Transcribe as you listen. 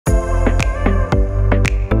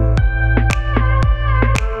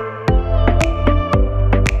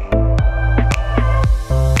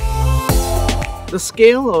The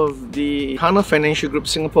scale of the Hana Financial Group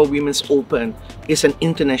Singapore Women's Open is an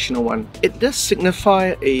international one. It does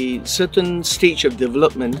signify a certain stage of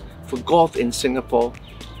development for golf in Singapore,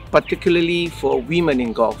 particularly for women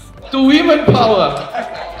in golf. To women power!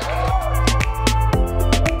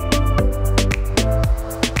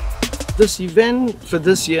 This event for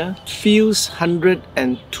this year feels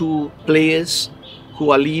 102 players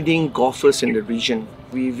who are leading golfers in the region.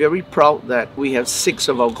 We're very proud that we have 6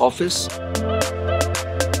 of our golfers.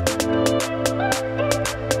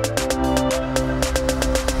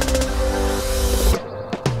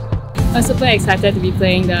 I'm super excited to be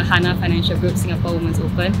playing the Hana Financial Group Singapore Women's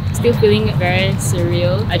Open. Still feeling very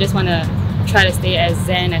surreal. I just want to try to stay as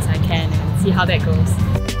zen as I can and see how that goes.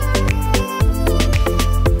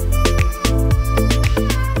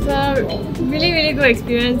 It's a really good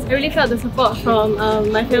experience. I really felt the support from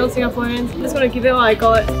my fellow Singaporeans. I'm just going to give it what I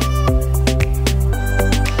got.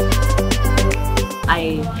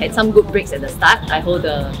 I had some good breaks at the start. I hold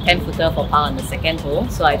a 10-footer for par on the second hole,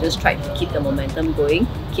 so I just tried to keep the momentum going,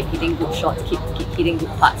 keep hitting good shots, keep hitting good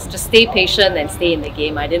putts. Just stay patient and stay in the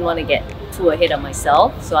game. I didn't want to get too ahead of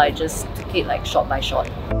myself, so I just took it like shot by shot.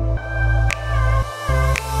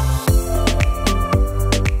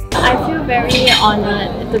 I feel very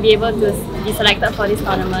honoured to be able to be selected for this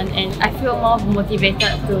tournament, and I feel more motivated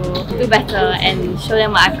to do better and show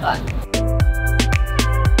them what I've got.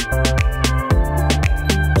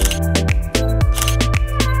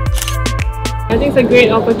 I think it's a great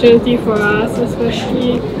opportunity for us,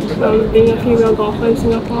 especially being a female golfer in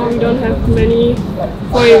Singapore. We don't have many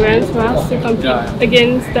pro events for us to compete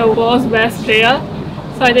against the world's best player.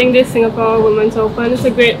 So I think this Singapore Women's Open is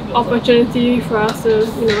a great opportunity for us to,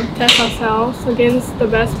 test ourselves against the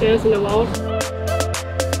best players in the world.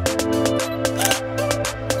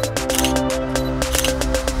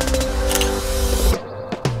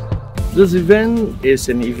 This event is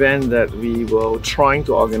an event that we were trying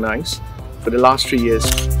to organize for the last 3 years.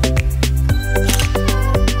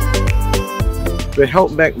 We're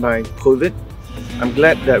held back by COVID. I'm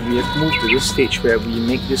glad that we have moved to this stage where we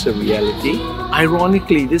make this a reality.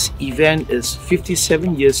 Ironically, this event is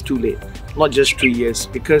 57 years too late, not just 3 years,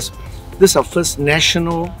 because this is our first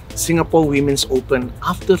national Singapore Women's Open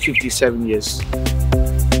after 57 years.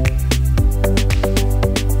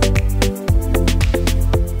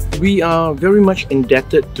 We are very much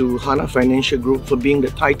indebted to Hana Financial Group for being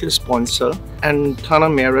the title sponsor and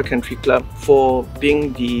Tanah Merah Country Club for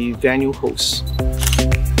being the venue host.